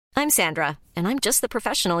I'm Sandra, and I'm just the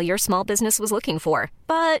professional your small business was looking for.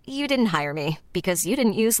 But you didn't hire me because you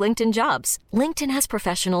didn't use LinkedIn Jobs. LinkedIn has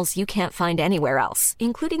professionals you can't find anywhere else,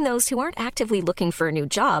 including those who aren't actively looking for a new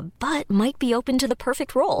job, but might be open to the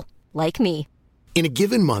perfect role, like me. In a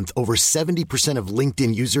given month, over 70% of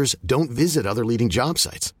LinkedIn users don't visit other leading job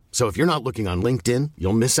sites. So if you're not looking on LinkedIn,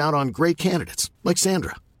 you'll miss out on great candidates like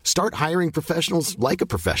Sandra. Start hiring professionals like a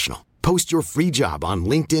professional. Post your free job on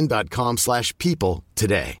linkedin.com/people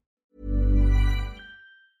today.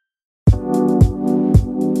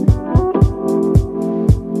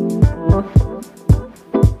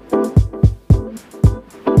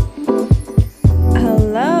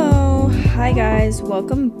 Hello. Hi guys.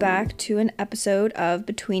 Welcome back to an episode of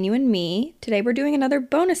Between You and Me. Today we're doing another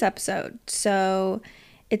bonus episode. So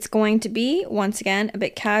it's going to be, once again, a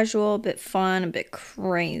bit casual, a bit fun, a bit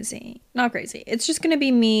crazy. Not crazy. It's just going to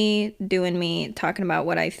be me doing me, talking about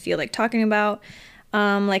what I feel like talking about.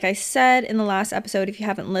 Like I said in the last episode, if you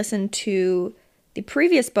haven't listened to the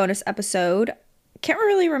previous bonus episode, can't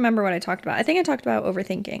really remember what I talked about. I think I talked about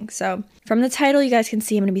overthinking. So from the title, you guys can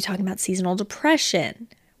see I'm going to be talking about seasonal depression,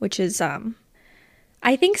 which is,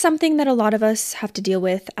 I think, something that a lot of us have to deal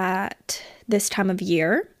with at this time of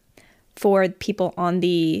year. For people on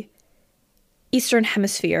the Eastern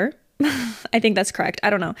Hemisphere, I think that's correct.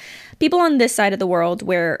 I don't know. People on this side of the world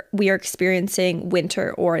where we are experiencing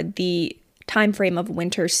winter or the time frame of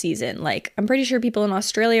winter season. Like, I'm pretty sure people in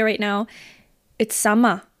Australia right now, it's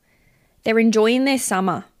summer. They're enjoying their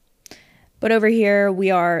summer. But over here,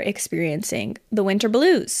 we are experiencing the winter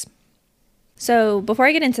blues. So before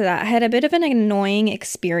I get into that, I had a bit of an annoying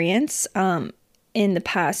experience in the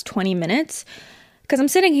past 20 minutes. Because I'm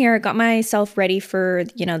sitting here, got myself ready for,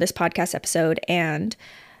 this podcast episode, and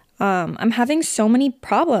I'm having so many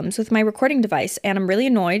problems with my recording device, and I'm really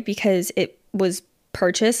annoyed because it was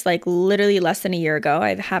purchased like literally less than a year ago.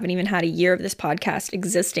 I haven't even had a year of this podcast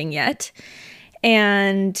existing yet,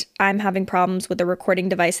 and I'm having problems with the recording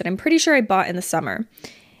device that I'm pretty sure I bought in the summer,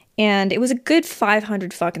 and it was a good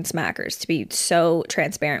 500 fucking smackers, to be so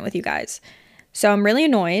transparent with you guys. So I'm really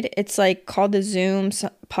annoyed. It's like called the Zoom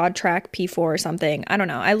PodTrack P4 or something. I don't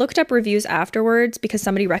know. I looked up reviews afterwards because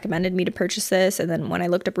somebody recommended me to purchase this. And then when I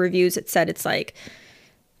looked up reviews, it said it's like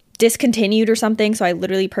discontinued or something. So I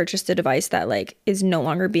literally purchased a device that like is no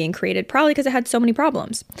longer being created, probably because it had so many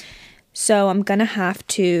problems. So I'm going to have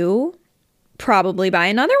to probably buy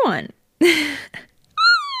another one.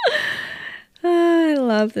 I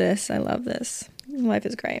love this. I love this. Life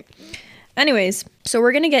is great. Anyways, so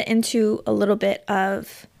we're going to get into a little bit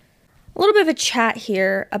of a chat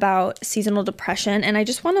here about seasonal depression, and I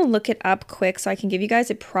just want to look it up quick so I can give you guys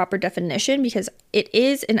a proper definition because it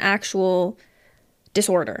is an actual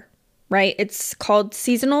disorder, right? It's called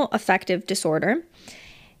seasonal affective disorder,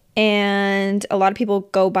 and a lot of people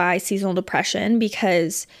go by seasonal depression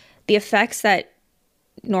because the effects that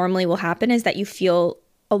normally will happen is that you feel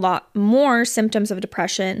a lot more symptoms of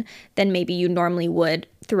depression than maybe you normally would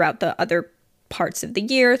throughout the other parts of the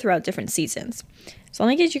year, throughout different seasons. So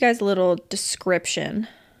let me give you guys a little description.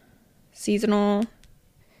 Seasonal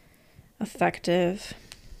affective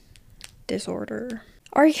disorder.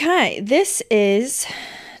 Okay, this is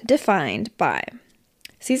defined by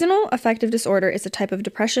seasonal affective disorder is a type of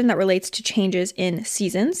depression that relates to changes in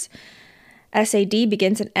seasons. SAD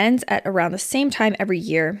begins and ends at around the same time every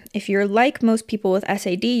year. If you're like most people with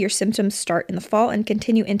SAD, your symptoms start in the fall and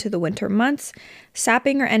continue into the winter months,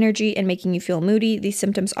 sapping your energy and making you feel moody. These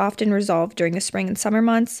symptoms often resolve during the spring and summer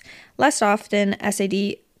months. Less often,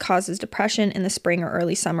 SAD causes depression in the spring or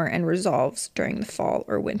early summer and resolves during the fall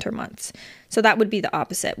or winter months. So that would be the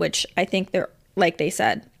opposite, which I think like they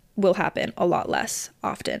said, will happen a lot less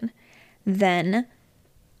often than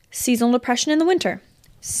seasonal depression in the winter.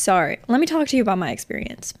 Sorry, let me talk to you about my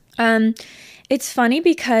experience. It's funny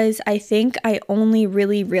because I think I only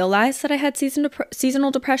really realized that I had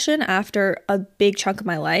seasonal depression after a big chunk of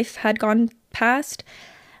my life had gone past.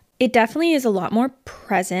 It definitely is a lot more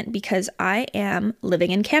present because I am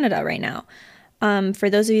living in Canada right now. For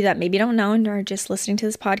those of you that maybe don't know and are just listening to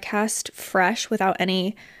this podcast fresh without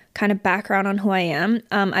any kind of background on who I am,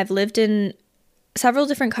 I've lived in several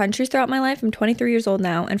different countries throughout my life. I'm 23 years old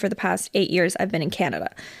now, and for the past 8 years, I've been in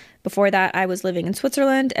Canada. Before that, I was living in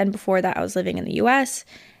Switzerland, and before that, I was living in the US,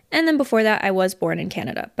 and then before that, I was born in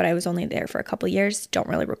Canada, but I was only there for a couple of years, don't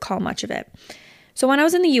really recall much of it. So when I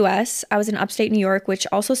was in the US, I was in upstate New York, which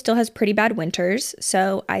also still has pretty bad winters,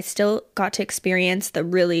 so I still got to experience the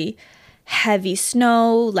really heavy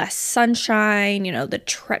snow, less sunshine, the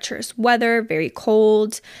treacherous weather, very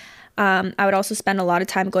cold. I would also spend a lot of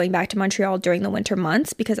time going back to Montreal during the winter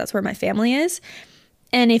months because that's where my family is.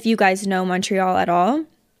 And if you guys know Montreal at all,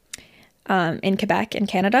 in Quebec in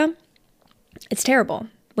Canada. It's terrible.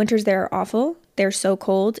 Winters there are awful. They're so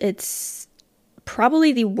cold. It's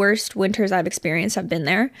probably the worst winters I've experienced. I've been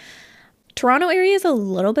there. Toronto area is a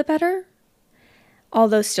little bit better,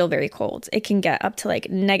 although still very cold. It can get up to like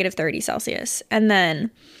negative 30 Celsius. And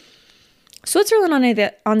then Switzerland,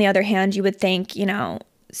 on the other hand, you would think, you know,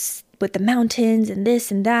 with the mountains and this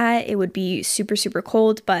and that, it would be super, super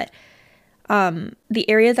cold. But the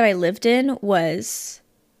area that I lived in was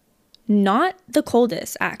not the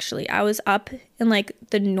coldest, actually. I was up in like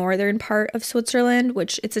the northern part of Switzerland,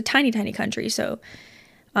 which it's a tiny, tiny country. So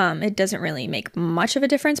it doesn't really make much of a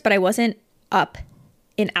difference, but I wasn't up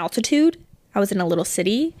in altitude. I was in a little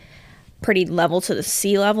city, pretty level to the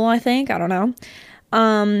sea level, I think. I don't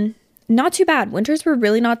know. Not too bad. Winters were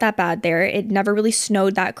really not that bad there. It never really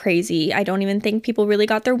snowed that crazy. I don't even think people really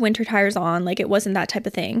got their winter tires on. Like, it wasn't that type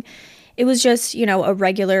of thing. It was just, you know, a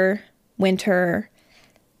regular winter,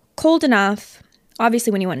 cold enough.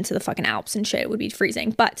 Obviously, when you went into the fucking Alps and shit, it would be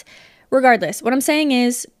freezing. But regardless, what I'm saying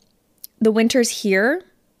is the winters here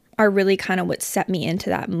are really kind of what set me into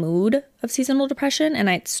that mood of seasonal depression. And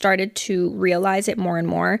I started to realize it more and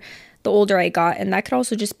more the older I got. And that could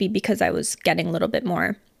also just be because I was getting a little bit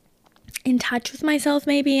more in touch with myself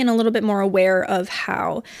maybe, and a little bit more aware of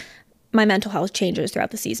how my mental health changes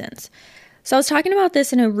throughout the seasons. So I was talking about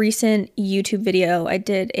this in a recent YouTube video. I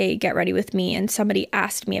did a Get Ready With Me, and somebody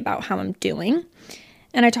asked me about how I'm doing.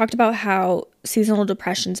 And I talked about how seasonal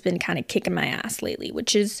depression's been kind of kicking my ass lately,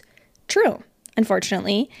 which is true,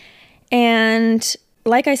 unfortunately. And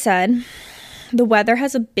like I said, the weather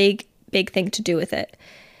has a big, big thing to do with it.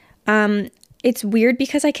 It's weird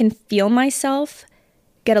because I can feel myself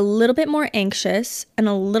get a little bit more anxious and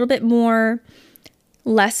a little bit more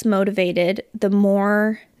less motivated the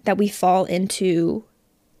more that we fall into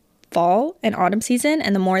fall and autumn season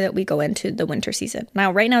and the more that we go into the winter season.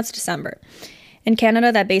 Now, right now it's December. In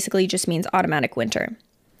Canada, that basically just means automatic winter.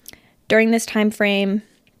 During this time frame,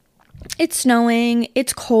 it's snowing,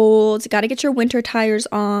 it's cold, you got to get your winter tires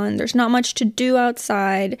on, there's not much to do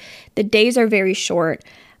outside, the days are very short.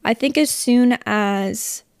 I think as soon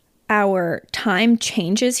as our time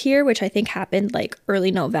changes here, which I think happened like early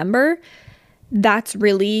November, that's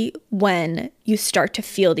really when you start to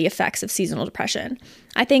feel the effects of seasonal depression.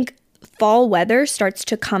 I think fall weather starts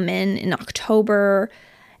to come in October,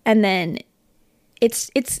 and then it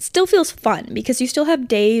still feels fun because you still have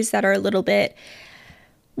days that are a little bit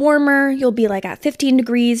warmer. You'll be like at 15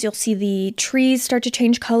 degrees. You'll see the trees start to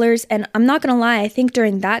change colors. And I'm not going to lie, I think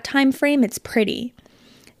during that time frame, it's pretty.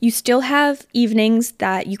 You still have evenings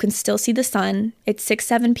that you can still see the sun. It's 6,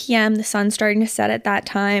 7 p.m. The sun's starting to set at that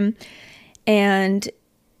time. And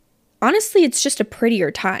honestly, it's just a prettier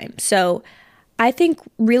time. So I think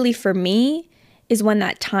really for me is when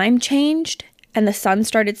that time changed and the sun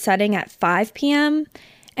started setting at 5 p.m.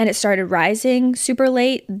 and it started rising super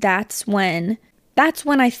late. That's when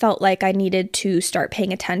I felt like I needed to start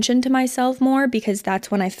paying attention to myself more, because that's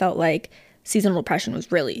when I felt like seasonal depression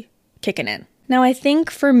was really kicking in. Now, I think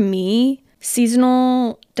for me,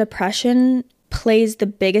 seasonal depression plays the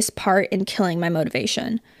biggest part in killing my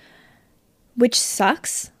motivation, which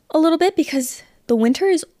sucks a little bit because the winter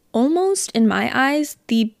is almost, in my eyes,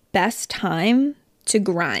 the best time to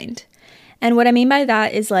grind. And what I mean by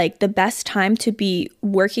that is like the best time to be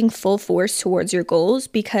working full force towards your goals,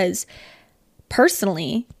 because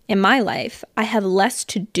personally, in my life, I have less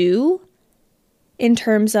to do in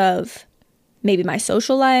terms of maybe my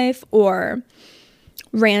social life or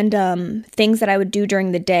random things that I would do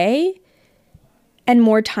during the day, and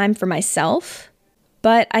more time for myself.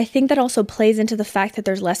 But I think that also plays into the fact that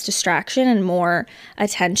there's less distraction and more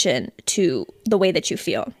attention to the way that you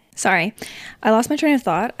feel. Sorry, I lost my train of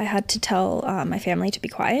thought. I had to tell my family to be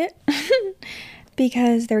quiet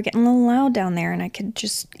because they were getting a little loud down there and I could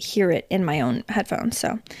just hear it in my own headphones.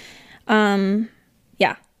 So,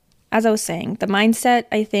 yeah. As I was saying, the mindset,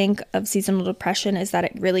 I think, of seasonal depression is that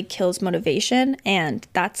it really kills motivation. And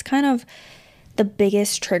that's kind of the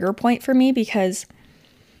biggest trigger point for me because,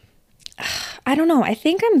 I don't know, I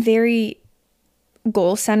think I'm very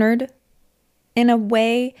goal-centered in a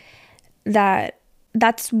way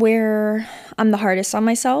that's where I'm the hardest on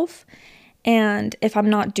myself. And if I'm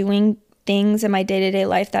not doing things in my day-to-day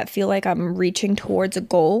life that feel like I'm reaching towards a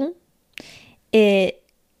goal, it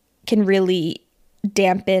can really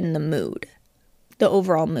dampen the mood, the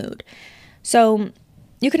overall mood. So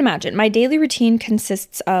you can imagine my daily routine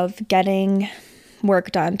consists of getting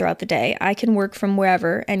work done throughout the day. I can work from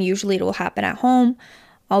wherever, and usually it will happen at home.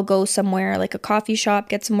 I'll go somewhere like a coffee shop,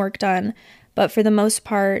 get some work done. But for the most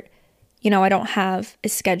part, I don't have a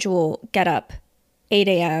schedule, get up 8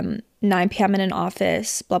 a.m., 9 p.m. in an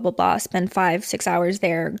office, blah, blah, blah, spend 5-6 hours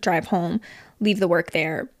there, drive home, leave the work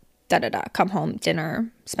there, come home,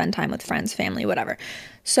 dinner, spend time with friends, family, whatever.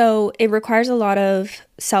 So it requires a lot of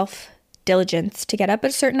self-diligence to get up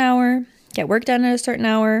at a certain hour, get work done at a certain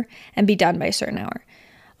hour, and be done by a certain hour.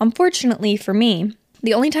 Unfortunately for me,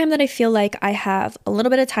 the only time that I feel like I have a little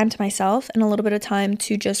bit of time to myself and a little bit of time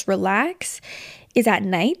to just relax is at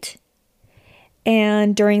night.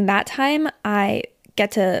 And during that time, I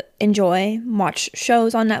get to watch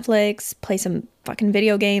shows on Netflix, play some fucking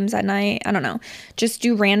video games at night. I don't know. Just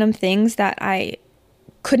do random things that I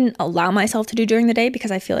couldn't allow myself to do during the day because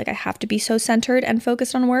I feel like I have to be so centered and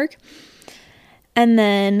focused on work. And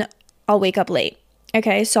then I'll wake up late.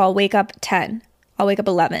 Okay, so I'll wake up 10. I'll wake up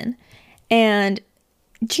 11. And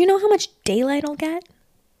do you know how much daylight I'll get?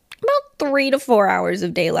 About 3 to 4 hours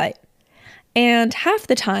of daylight. And half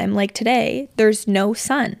the time, like today, there's no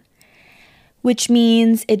sun, which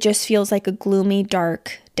means it just feels like a gloomy,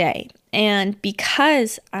 dark day. And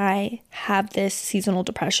because I have this seasonal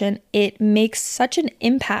depression, it makes such an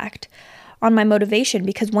impact on my motivation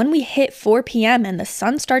because when we hit 4 p.m. and the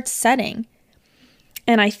sun starts setting,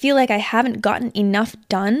 and I feel like I haven't gotten enough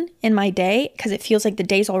done in my day because it feels like the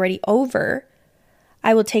day's already over,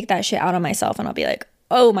 I will take that shit out on myself and I'll be like,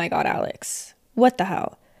 oh my God, Alex, what the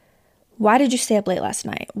hell? Why did you stay up late last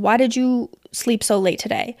night? Why did you sleep so late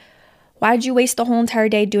today? Why did you waste the whole entire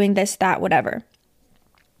day doing this, that, whatever?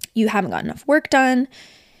 You haven't got enough work done.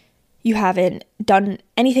 You haven't done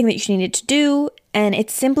anything that you needed to do. And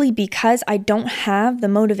it's simply because I don't have the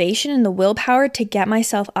motivation and the willpower to get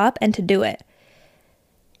myself up and to do it.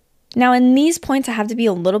 Now, in these points, I have to be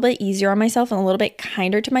a little bit easier on myself and a little bit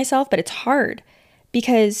kinder to myself, but it's hard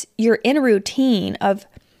because you're in a routine of,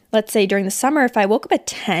 let's say during the summer, if I woke up at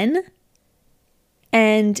 10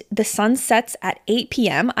 and the sun sets at 8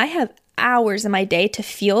 p.m., I have hours in my day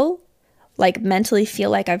to mentally feel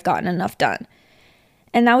like I've gotten enough done.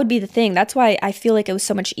 And that would be the thing. That's why I feel like it was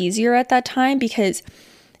so much easier at that time because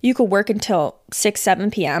you could work until 6,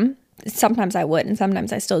 7 p.m. Sometimes I would, and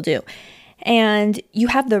sometimes I still do. And you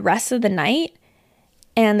have the rest of the night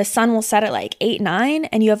and the sun will set at like 8, 9,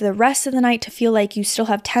 and you have the rest of the night to feel like you still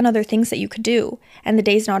have 10 other things that you could do. And the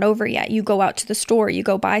day's not over yet. You go out to the store, you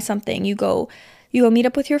go buy something, you go meet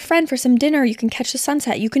up with your friend for some dinner, you can catch the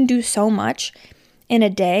sunset. You can do so much in a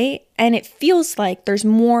day, and it feels like there's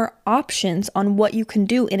more options on what you can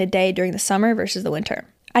do in a day during the summer versus the winter.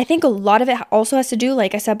 I think a lot of it also has to do,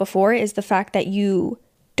 like I said before, is the fact that you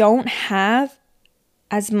don't have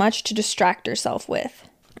as much to distract yourself with.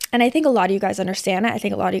 And I think a lot of you guys understand it. I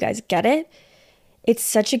think a lot of you guys get it. It's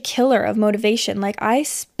such a killer of motivation. Like I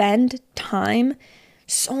spend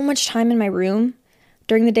so much time in my room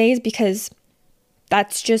during the days because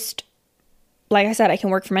that's just, like I said, I can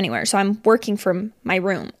work from anywhere. So I'm working from my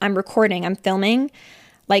room. I'm recording, I'm filming.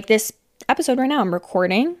 Like this episode right now, I'm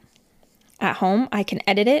recording at home. I can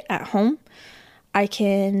edit it at home. I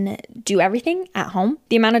can do everything at home.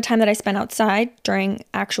 The amount of time that I spend outside during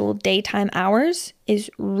actual daytime hours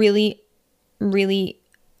is really, really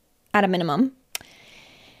at a minimum.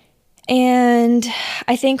 And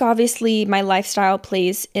I think obviously my lifestyle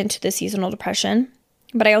plays into the seasonal depression.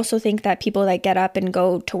 But I also think that people that get up and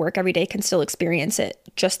go to work every day can still experience it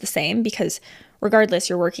just the same because regardless,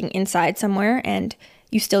 you're working inside somewhere and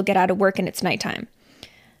you still get out of work and it's nighttime.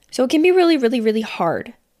 So it can be really, really, really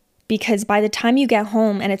hard because by the time you get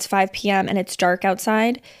home and it's 5 p.m. and it's dark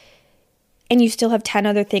outside and you still have 10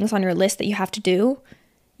 other things on your list that you have to do,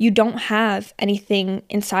 you don't have anything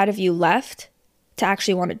inside of you left to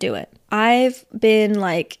actually want to do it. I've been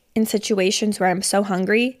like in situations where I'm so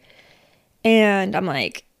hungry and I'm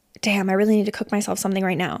like, damn, I really need to cook myself something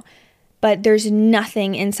right now. But there's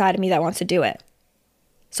nothing inside of me that wants to do it.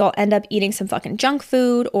 So I'll end up eating some fucking junk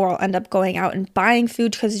food or I'll end up going out and buying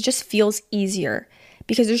food because it just feels easier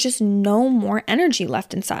because there's just no more energy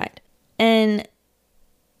left inside. And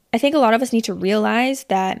I think a lot of us need to realize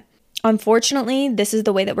that unfortunately, this is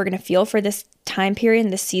the way that we're going to feel for this time period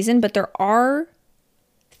and this season, but there are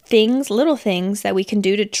little things that we can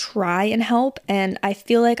do to try and help. And I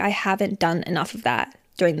feel like I haven't done enough of that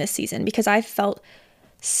during this season because I felt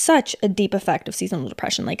such a deep effect of seasonal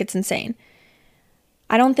depression. Like it's insane.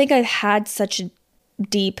 I don't think I've had such a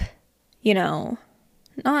deep, I don't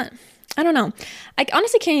know. I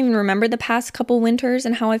honestly can't even remember the past couple winters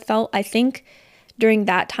and how I felt. I think during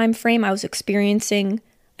that time frame, I was experiencing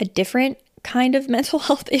a different kind of mental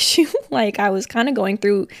health issue. Like I was kind of going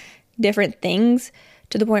through different things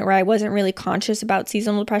to the point where I wasn't really conscious about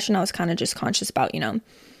seasonal depression. I was kind of just conscious about,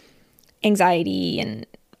 anxiety and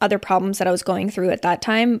other problems that I was going through at that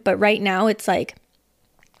time. But right now it's like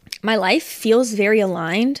my life feels very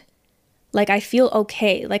aligned Like, I feel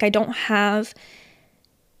okay. Like, I don't have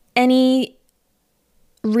any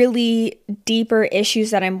really deeper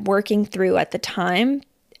issues that I'm working through at the time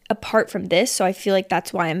apart from this. So I feel like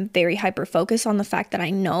that's why I'm very hyper focused on the fact that I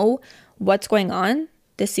know what's going on,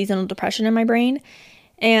 this seasonal depression in my brain.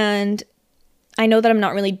 And I know that I'm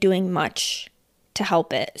not really doing much to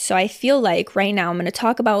help it. So I feel like right now I'm going to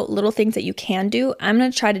talk about little things that you can do. I'm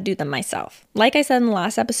going to try to do them myself. Like I said in the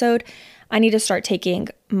last episode, I need to start taking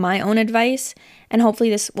my own advice, and hopefully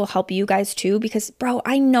this will help you guys too, because bro,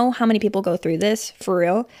 I know how many people go through this for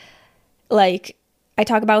real. Like, I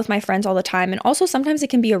talk about it with my friends all the time, and also sometimes it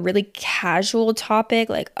can be a really casual topic,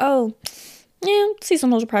 like, oh, yeah,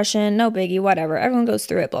 seasonal depression, no biggie, whatever. Everyone goes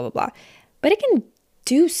through it, blah, blah, blah. But it can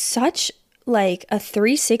do such like a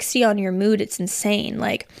 360 on your mood. It's insane.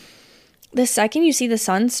 Like, the second you see the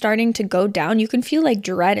sun starting to go down, you can feel like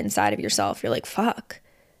dread inside of yourself. You're like, fuck,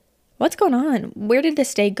 what's going on? Where did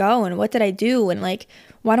this day go? And what did I do? And like,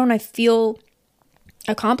 why don't I feel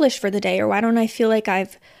accomplished for the day? Or why don't I feel like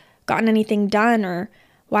I've gotten anything done? Or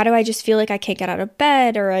why do I just feel like I can't get out of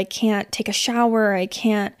bed, or I can't take a shower? I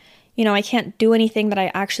can't do anything that I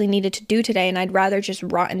actually needed to do today. And I'd rather just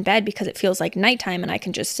rot in bed because it feels like nighttime and I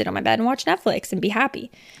can just sit on my bed and watch Netflix and be happy.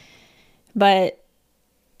 But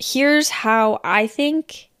here's how I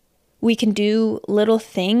think we can do little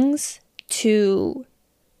things to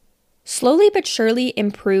slowly but surely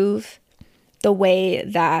improve the way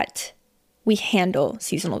that we handle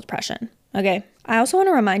seasonal depression. Okay. I also want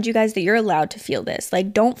to remind you guys that you're allowed to feel this.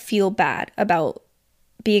 Like, don't feel bad about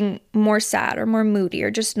being more sad or more moody or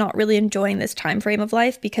just not really enjoying this time frame of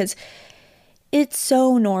life, because it's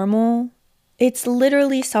so normal. It's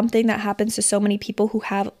literally something that happens to so many people who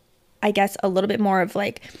have, I guess, a little bit more of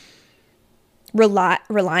like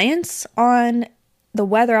reliance on the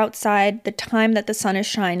weather outside, the time that the sun is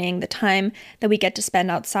shining, the time that we get to spend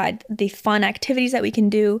outside, the fun activities that we can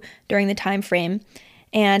do during the time frame.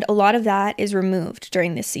 And a lot of that is removed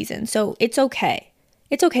during this season. So it's okay.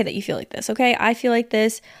 It's okay that you feel like this, okay? I feel like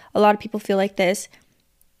this. A lot of people feel like this.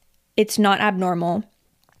 It's not abnormal.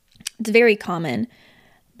 It's very common.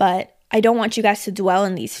 But I don't want you guys to dwell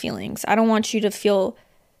in these feelings. I don't want you to feel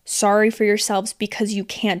sorry for yourselves because you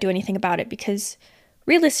can't do anything about it, because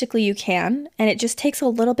realistically you can, and it just takes a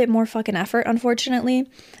little bit more fucking effort, unfortunately,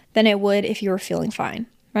 than it would if you were feeling fine,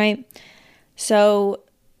 right? So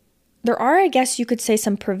there are, I guess you could say,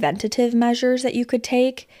 some preventative measures that you could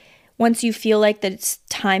take once you feel like the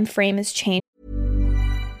time frame is changed.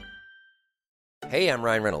 Hey, I'm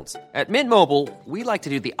Ryan Reynolds. At Mint Mobile, we like to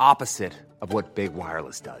do the opposite of what Big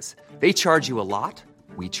Wireless does. They charge you a lot,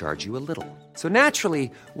 we charge you a little. So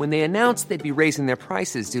naturally, when they announced they'd be raising their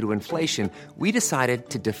prices due to inflation, we decided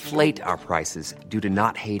to deflate our prices due to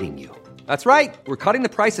not hating you. That's right. We're cutting the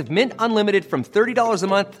price of Mint Unlimited from $30 a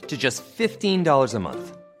month to just $15 a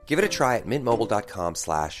month. Give it a try at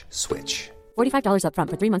mintmobile.com/switch. $45 up front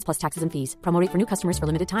for 3 months plus taxes and fees. Promo rate for new customers for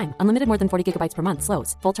limited time. Unlimited more than 40 gigabytes per month.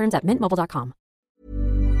 Slows full terms at mintmobile.com.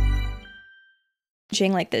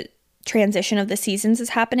 Like, the transition of the seasons is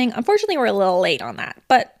happening. Unfortunately, we're a little late on that,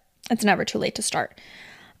 but it's never too late to start.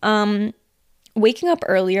 Waking up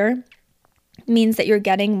earlier means that you're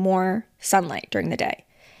getting more sunlight during the day.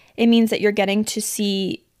 It means that you're getting to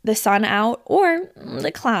see the sun out, or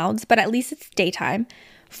the clouds, but at least it's daytime,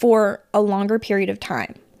 for a longer period of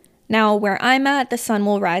time. Now, where I'm at, the sun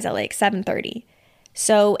will rise at like 7:30.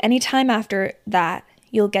 So anytime after that,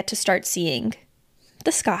 you'll get to start seeing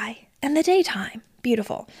the sky and the daytime.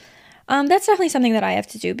 Beautiful. That's definitely something that I have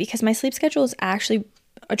to do because my sleep schedule is actually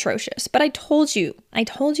atrocious. But I told you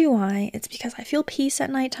why. It's because I feel peace at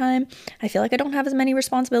nighttime. I feel like I don't have as many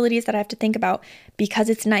responsibilities that I have to think about because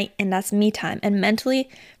it's night and that's me time. And mentally,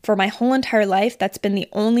 for my whole entire life, that's been the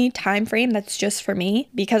only time frame that's just for me.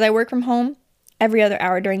 Because I work from home, every other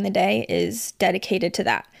hour during the day is dedicated to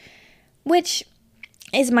that, which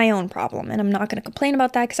is my own problem. And I'm not going to complain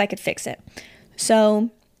about that because I could fix it. So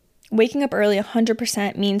waking up early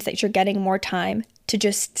 100% means that you're getting more time to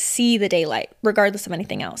just see the daylight, regardless of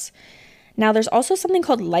anything else. Now, there's also something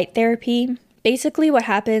called light therapy. Basically, what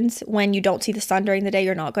happens when you don't see the sun during the day,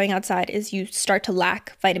 you're not going outside, is you start to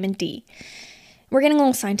lack vitamin D. We're getting a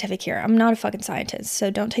little scientific here. I'm not a fucking scientist, so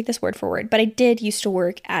don't take this word for word. But I did used to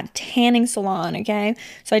work at a tanning salon, okay?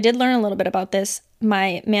 So I did learn a little bit about this.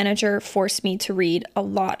 My manager forced me to read a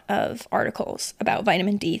lot of articles about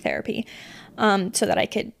vitamin D therapy so that I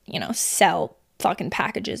could, sell fucking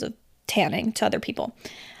packages of tanning to other people.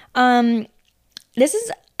 This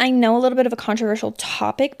is, I know, a little bit of a controversial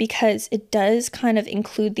topic because it does kind of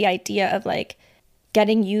include the idea of like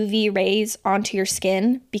getting UV rays onto your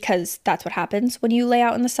skin, because that's what happens when you lay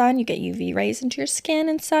out in the sun. You get UV rays into your skin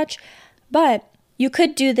and such. But you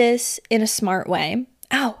could do this in a smart way.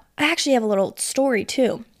 Oh, I actually have a little story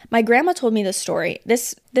too. My grandma told me this story.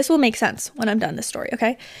 This will make sense when I'm done this story,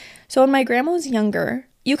 okay? So when my grandma was younger,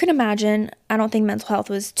 you can imagine, I don't think mental health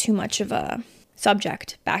was too much of a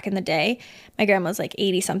subject back in the day. My grandma was like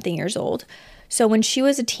 80 something years old. So when she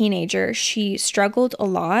was a teenager, she struggled a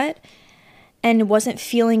lot and wasn't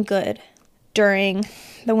feeling good during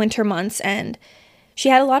the winter months. And she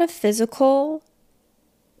had a lot of physical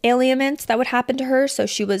ailments that would happen to her. So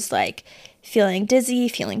she was like feeling dizzy,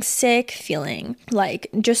 feeling sick, feeling like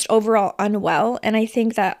just overall unwell. And I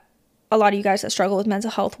think that a lot of you guys that struggle with mental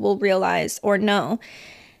health will realize or know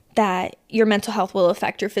that your mental health will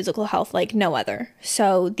affect your physical health like no other.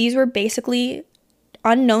 So these were basically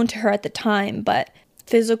unknown to her at the time, but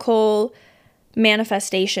physical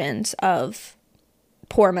manifestations of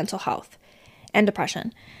poor mental health and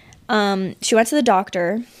depression. She went to the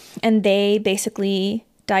doctor and they basically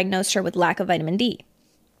diagnosed her with lack of vitamin D.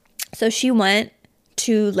 So she went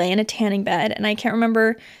to lay in a tanning bed, and I can't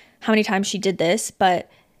remember how many times she did this, but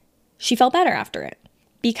she felt better after it.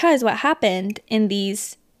 Because what happened in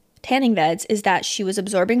these tanning beds is that she was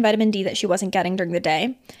absorbing vitamin D that she wasn't getting during the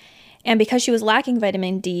day. And because she was lacking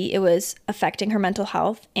vitamin D, it was affecting her mental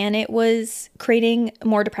health, and it was creating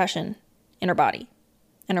more depression in her body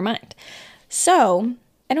and her mind. So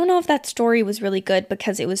I don't know if that story was really good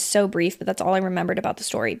because it was so brief, but that's all I remembered about the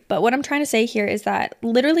story. But what I'm trying to say here is that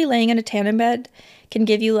literally laying in a tanning bed can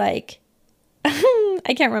give you like,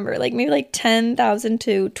 I can't remember, like maybe like 10,000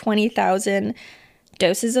 to 20,000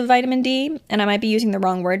 doses of vitamin D. And I might be using the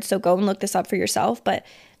wrong word, so go and look this up for yourself. But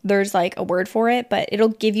there's like a word for it, but it'll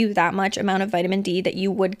give you that much amount of vitamin D that you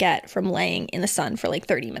would get from laying in the sun for like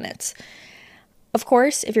 30 minutes. Of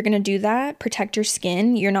course, if you're going to do that, protect your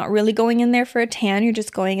skin. You're not really going in there for a tan. You're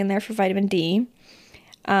just going in there for vitamin D.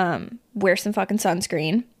 Wear some fucking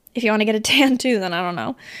sunscreen. If you want to get a tan too, then I don't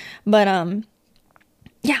know. But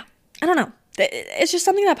yeah, I don't know. It's just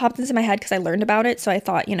something that popped into my head because I learned about it. So I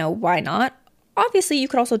thought, why not? Obviously, you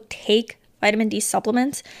could also take vitamin D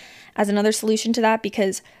supplements as another solution to that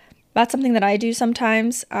because that's something that I do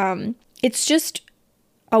sometimes. It's just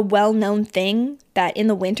a well-known thing that in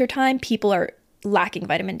the wintertime, people are lacking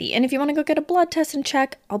vitamin D. And if you want to go get a blood test and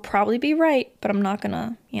check, I'll probably be right, but I'm not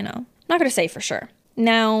gonna, not gonna say for sure.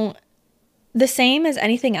 Now, the same as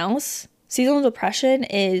anything else, seasonal depression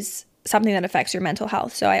is something that affects your mental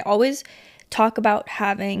health. So I always talk about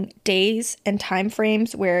having days and time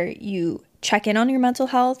frames where you check in on your mental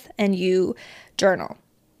health and you journal.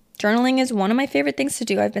 Journaling is one of my favorite things to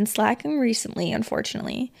do. I've been slacking recently,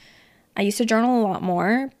 unfortunately. I used to journal a lot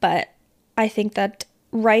more, but I think that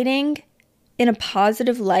writing in a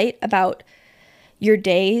positive light about your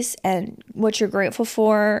days and what you're grateful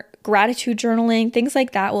for, gratitude journaling, things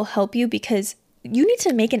like that will help you because you need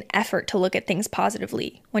to make an effort to look at things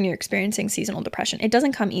positively when you're experiencing seasonal depression. It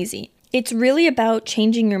doesn't come easy. It's really about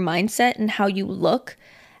changing your mindset and how you look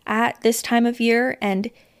at this time of year.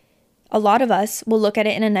 And a lot of us will look at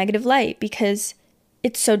it in a negative light because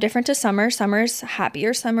it's so different to summer. Summer's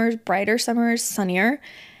happier, summer's brighter, summer's sunnier,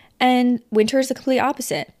 and winter is the complete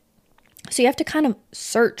opposite. So you have to kind of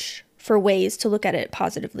search for ways to look at it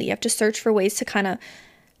positively. You have to search for ways to kind of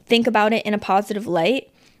think about it in a positive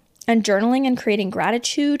light. And journaling and creating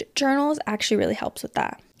gratitude journals actually really helps with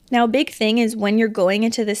that. Now, a big thing is when you're going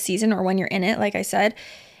into this season or when you're in it, like I said,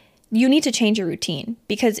 you need to change your routine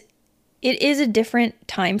because it is a different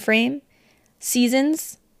time frame.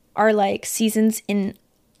 Seasons are like seasons in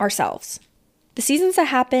ourselves. The seasons that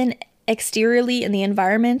happen exteriorly in the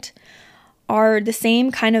environment are the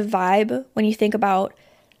same kind of vibe when you think about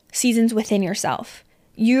seasons within yourself.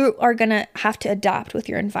 You are going to have to adapt with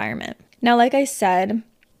your environment. Now, like I said,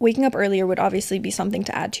 waking up earlier would obviously be something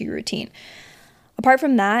to add to your routine. Apart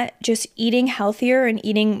from that, just eating healthier and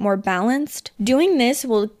eating more balanced, doing this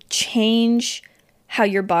will change how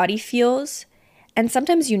your body feels. And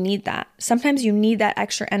sometimes you need that. Sometimes you need that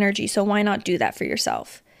extra energy. So why not do that for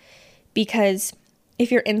yourself? Because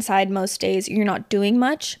if you're inside most days, you're not doing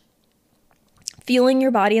much. Fueling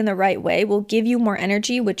your body in the right way will give you more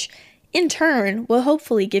energy, which in turn will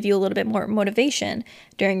hopefully give you a little bit more motivation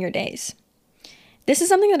during your days. This is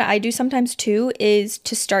something that I do sometimes too, is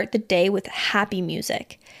to start the day with happy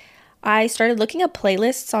music. I started looking up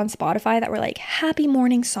playlists on Spotify that were like happy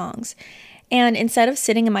morning songs. And instead of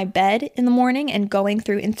sitting in my bed in the morning and going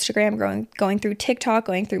through Instagram, going through TikTok,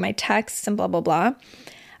 going through my texts and blah, blah, blah,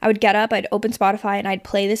 I would get up, I'd open Spotify and I'd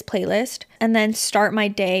play this playlist and then start my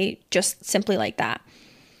day just simply like that.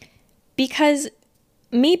 Because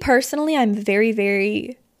me personally, I'm very,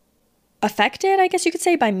 very affected, I guess you could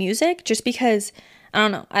say, by music, just because I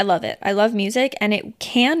don't know. I love it. I love music, and it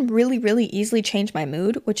can really, really easily change my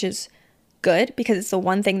mood, which is good because it's the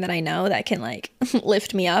one thing that I know that can like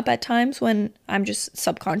lift me up at times when I'm just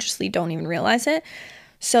subconsciously don't even realize it.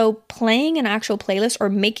 So playing an actual playlist or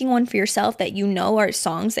making one for yourself that you know are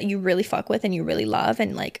songs that you really fuck with and you really love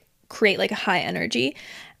and like create like a high energy,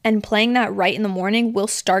 and playing that right in the morning will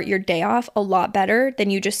start your day off a lot better than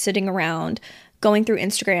you just sitting around going through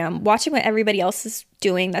Instagram, watching what everybody else is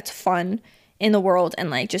doing that's fun in the world and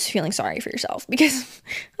like just feeling sorry for yourself, because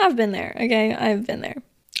I've been there, okay? I've been there.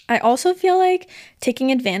 I also feel like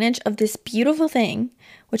taking advantage of this beautiful thing,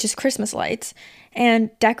 which is Christmas lights,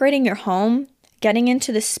 and decorating your home, getting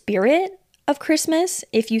into the spirit of Christmas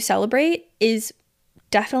if you celebrate, is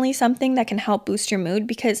definitely something that can help boost your mood,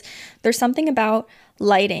 because there's something about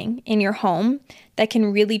lighting in your home that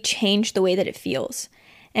can really change the way that it feels.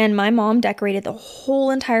 And my mom decorated the whole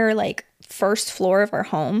entire like first floor of our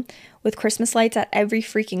home with Christmas lights at every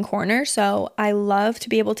freaking corner. So I love to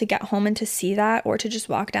be able to get home and to see that, or to just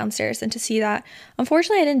walk downstairs and to see that.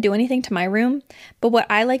 Unfortunately, I didn't do anything to my room, but what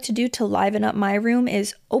I like to do to liven up my room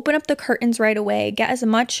is open up the curtains right away, get as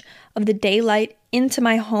much of the daylight into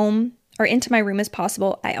my home or into my room as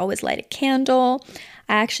possible. I always light a candle.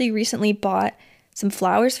 I actually recently bought some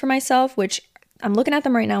flowers for myself, which I'm looking at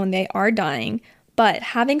them right now and they are dying. But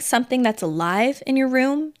having something that's alive in your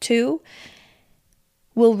room too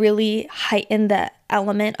will really heighten the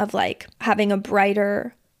element of like having a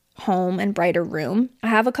brighter home and brighter room. I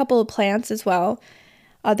have a couple of plants as well,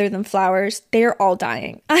 other than flowers. They're all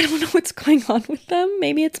dying. I don't know what's going on with them.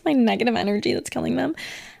 Maybe it's my negative energy that's killing them.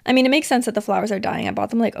 I mean, it makes sense that the flowers are dying. I bought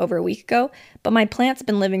them like over a week ago, but my plant's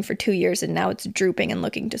been living for 2 years and now it's drooping and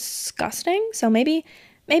looking disgusting. So maybe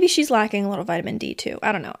she's lacking a little vitamin D too.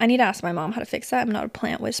 I don't know. I need to ask my mom how to fix that. I'm not a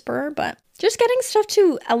plant whisperer, but just getting stuff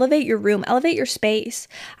to elevate your room, elevate your space.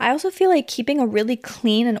 I also feel like keeping a really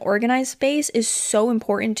clean and organized space is so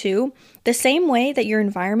important too. The same way that your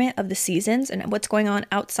environment of the seasons and what's going on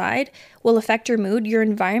outside will affect your mood, your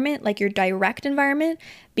environment, like your direct environment,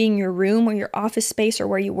 being your room or your office space or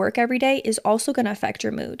where you work every day, is also going to affect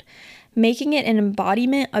your mood. Making it an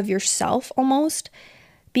embodiment of yourself almost,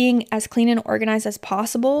 being as clean and organized as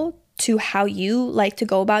possible to how you like to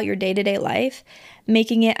go about your day-to-day life,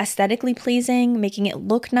 making it aesthetically pleasing, making it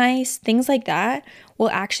look nice, things like that will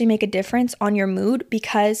actually make a difference on your mood,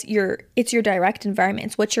 because it's your direct environment.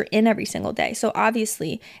 It's what you're in every single day. So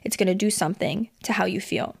obviously it's going to do something to how you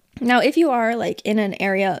feel. Now, if you are like in an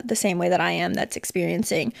area the same way that I am that's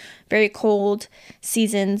experiencing very cold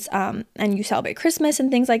seasons and you celebrate Christmas and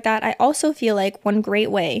things like that, I also feel like one great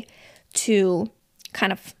way to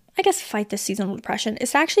kind of, I guess, fight this seasonal depression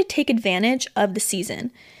is to actually take advantage of the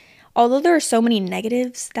season. Although there are so many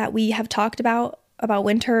negatives that we have talked about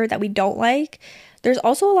winter that we don't like, there's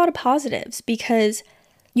also a lot of positives, because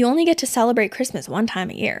you only get to celebrate Christmas one time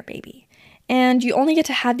a year, baby. And you only get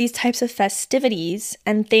to have these types of festivities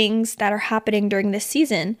and things that are happening during this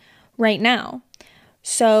season right now.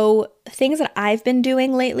 So things that I've been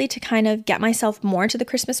doing lately to kind of get myself more into the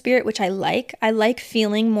Christmas spirit, which I like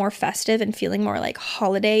feeling more festive and feeling more like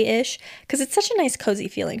holiday-ish, because it's such a nice cozy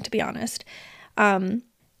feeling, to be honest.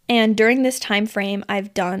 And during this time frame,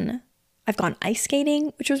 I've gone ice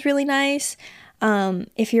skating, which was really nice.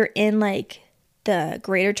 If you're in like the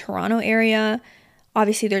greater Toronto area,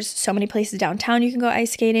 obviously there's so many places downtown you can go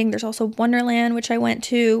ice skating. There's also Wonderland, which I went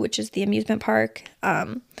to, which is the amusement park.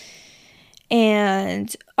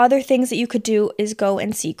 And other things that you could do is go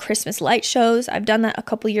and see Christmas light shows. I've done that a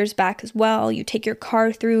couple years back as well. You take your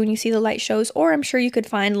car through and you see the light shows, or I'm sure you could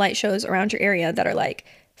find light shows around your area that are like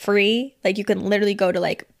free. Like you can literally go to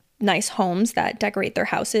like nice homes that decorate their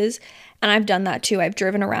houses. And I've done that too. I've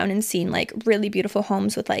driven around and seen like really beautiful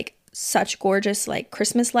homes with like such gorgeous like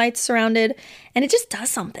Christmas lights surrounded. And it just does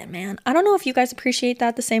something, man. I don't know if you guys appreciate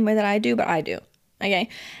that the same way that I do, but I do. Okay.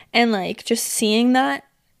 And like just seeing that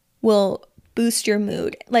will boost your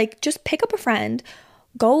mood. Like just pick up a friend,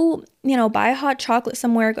 go, buy a hot chocolate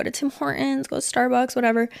somewhere, go to Tim Hortons, go to Starbucks,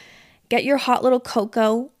 whatever, get your hot little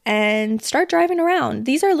cocoa and start driving around.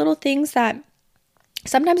 These are little things that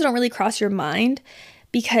sometimes don't really cross your mind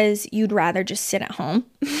because you'd rather just sit at home.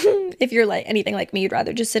 If you're like anything like me, you'd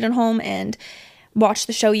rather just sit at home and watch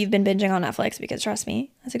the show you've been binging on Netflix, because trust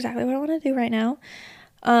me, that's exactly what I want to do right now.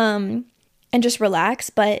 And just relax.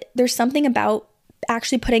 But there's something about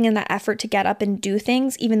actually putting in that effort to get up and do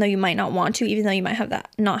things, even though you might not want to, even though you might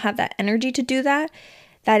not have that energy to do that,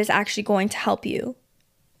 that is actually going to help you.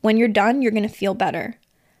 When you're done, you're going to feel better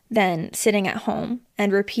than sitting at home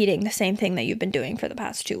and repeating the same thing that you've been doing for the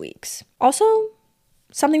past 2 weeks. Also,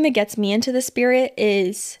 something that gets me into the spirit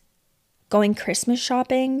is going Christmas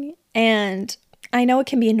shopping. And I know it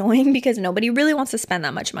can be annoying because nobody really wants to spend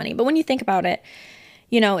that much money. But when you think about it,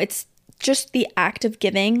 it's just the act of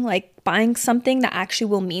giving, like buying something that actually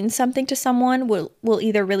will mean something to someone will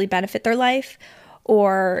either really benefit their life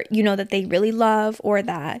or, that they really love, or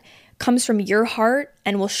that comes from your heart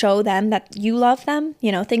and will show them that you love them,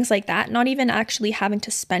 things like that. Not even actually having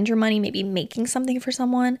to spend your money, maybe making something for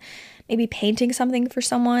someone, maybe painting something for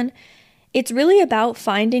someone. It's really about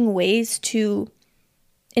finding ways to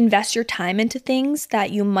invest your time into things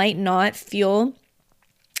that you might not feel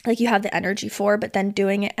like you have the energy for, but then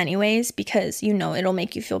doing it anyways because it'll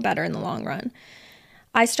make you feel better in the long run.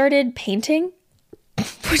 I started painting,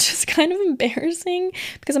 which is kind of embarrassing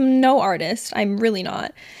because I'm no artist. I'm really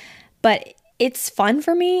not. But it's fun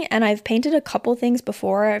for me, and I've painted a couple things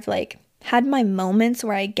before. I've had my moments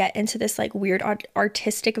where I get into this weird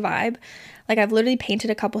artistic vibe. I've literally painted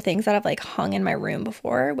a couple things that I've hung in my room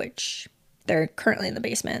before, which they're currently in the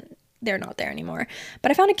basement. They're not there anymore. But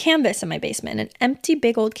I found a canvas in my basement, an empty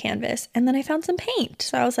big old canvas, and then I found some paint.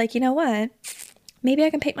 So I was like, you know what? Maybe I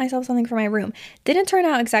can paint myself something for my room. Didn't turn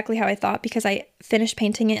out exactly how I thought because I finished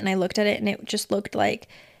painting it and I looked at it and it just looked like,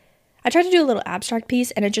 I tried to do a little abstract piece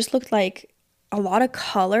and it just looked like a lot of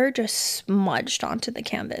color just smudged onto the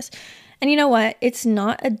canvas. And you know what? It's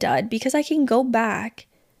not a dud because I can go back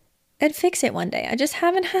and fix it one day. I just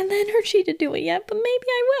haven't had the energy to do it yet, but maybe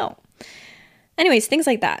I will. Anyways, things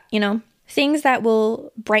like that, things that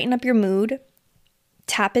will brighten up your mood,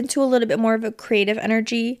 tap into a little bit more of a creative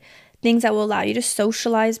energy, things that will allow you to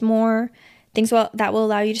socialize more, things that will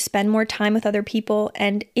allow you to spend more time with other people.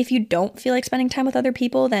 And if you don't feel like spending time with other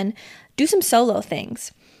people, then do some solo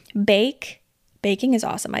things. Baking is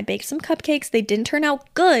awesome. I baked some cupcakes. They didn't turn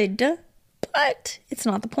out good, but it's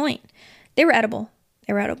not the point. They were edible.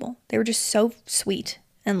 They were just so sweet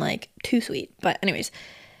and too sweet. But anyways,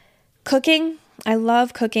 cooking. I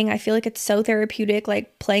love cooking. I feel like it's so therapeutic,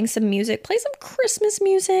 playing some music, play some Christmas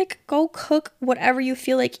music, go cook whatever you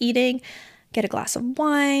feel like eating, get a glass of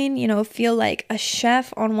wine, feel like a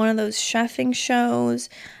chef on one of those chefing shows.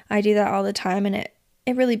 I do that all the time and it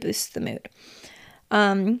really boosts the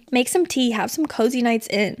mood. Make some tea, have some cozy nights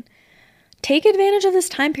in. Take advantage of this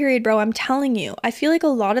time period, bro. I'm telling you. I feel like a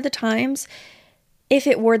lot of the times, if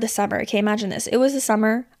it were the summer, okay, imagine this. It was the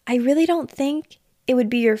summer. I really don't think it would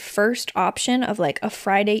be your first option of a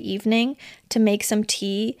Friday evening to make some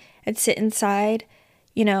tea and sit inside,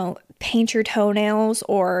 paint your toenails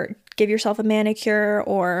or give yourself a manicure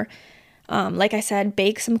or, like I said,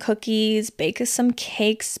 bake some cookies, bake some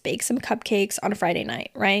cakes, bake some cupcakes on a Friday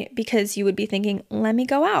night, right? Because you would be thinking, let me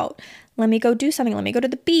go out. Let me go do something. Let me go to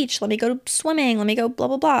the beach. Let me go swimming. Let me go blah,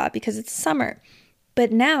 blah, blah, because it's summer.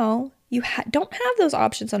 But now you don't have those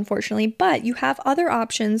options, unfortunately, but you have other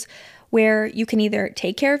options where you can either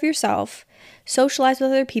take care of yourself, socialize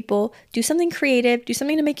with other people, do something creative, do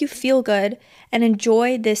something to make you feel good, and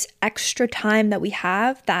enjoy this extra time that we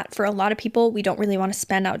have that for a lot of people, we don't really want to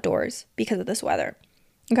spend outdoors because of this weather.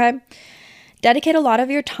 Okay? Dedicate a lot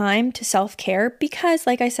of your time to self-care because,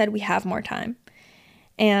 like I said, we have more time.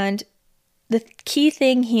 And the key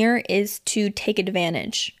thing here is to take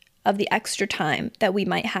advantage of the extra time that we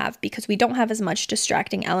might have because we don't have as much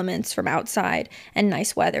distracting elements from outside and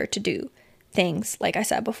nice weather to do things like I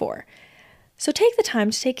said before. So take the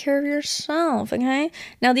time to take care of yourself, okay?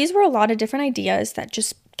 Now, these were a lot of different ideas that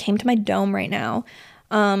just came to my dome right now.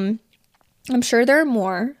 I'm sure there are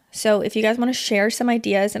more. So if you guys want to share some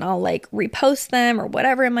ideas and I'll repost them or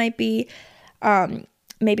whatever it might be,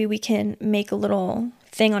 maybe we can make a little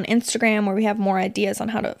thing on Instagram where we have more ideas on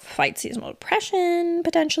how to fight seasonal depression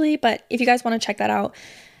potentially. But if you guys want to check that out,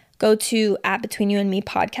 go to @BetweenYouAndMe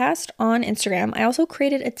podcast on Instagram. I also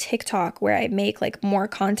created a TikTok where I make more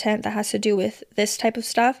content that has to do with this type of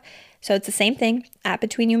stuff. So it's the same thing,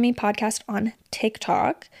 @BetweenYouAndMe podcast on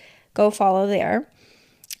TikTok. Go follow there.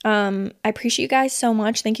 I appreciate you guys so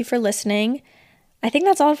much. Thank you for listening. I think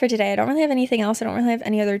that's all for today. I don't really have anything else. I don't really have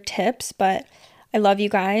any other tips, but I love you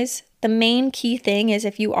guys. The main key thing is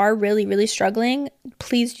if you are really, really struggling,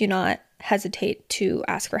 please do not hesitate to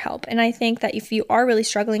ask for help. And I think that if you are really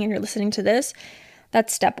struggling and you're listening to this,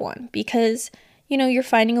 that's step one because, you're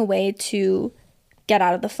finding a way to get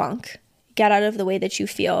out of the funk, get out of the way that you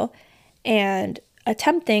feel and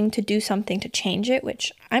attempting to do something to change it,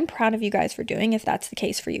 which I'm proud of you guys for doing if that's the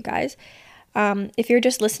case for you guys. If you're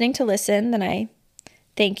just listening to listen, then I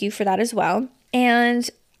thank you for that as well. And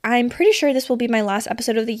I'm pretty sure this will be my last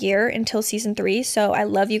episode of the year until season 3. So I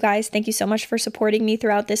love you guys. Thank you so much for supporting me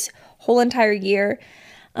throughout this whole entire year.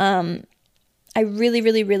 I really,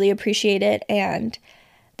 really, really appreciate it. And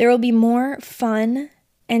there will be more fun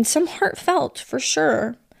and some heartfelt, for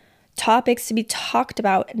sure, topics to be talked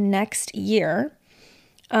about next year.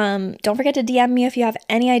 Don't forget to DM me if you have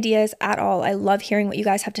any ideas at all. I love hearing what you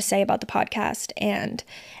guys have to say about the podcast and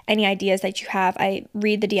any ideas that you have. I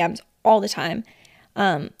read the DMs all the time.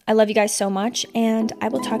 I love you guys so much, and I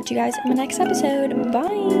will talk to you guys in the next episode. Bye.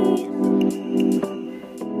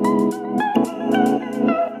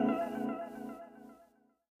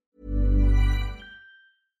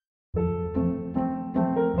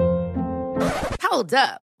 Hold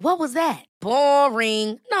up. What was that?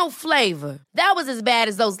 Boring. No flavor. That was as bad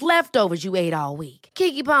as those leftovers you ate all week.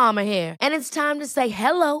 Keke Palmer here, and it's time to say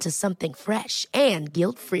hello to something fresh and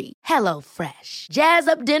guilt-free. HelloFresh. Jazz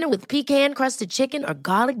up dinner with pecan-crusted chicken or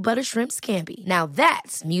garlic butter shrimp scampi. Now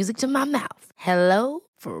that's music to my mouth.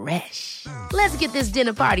 HelloFresh. Let's get this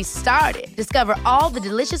dinner party started. Discover all the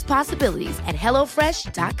delicious possibilities at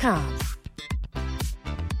HelloFresh.com.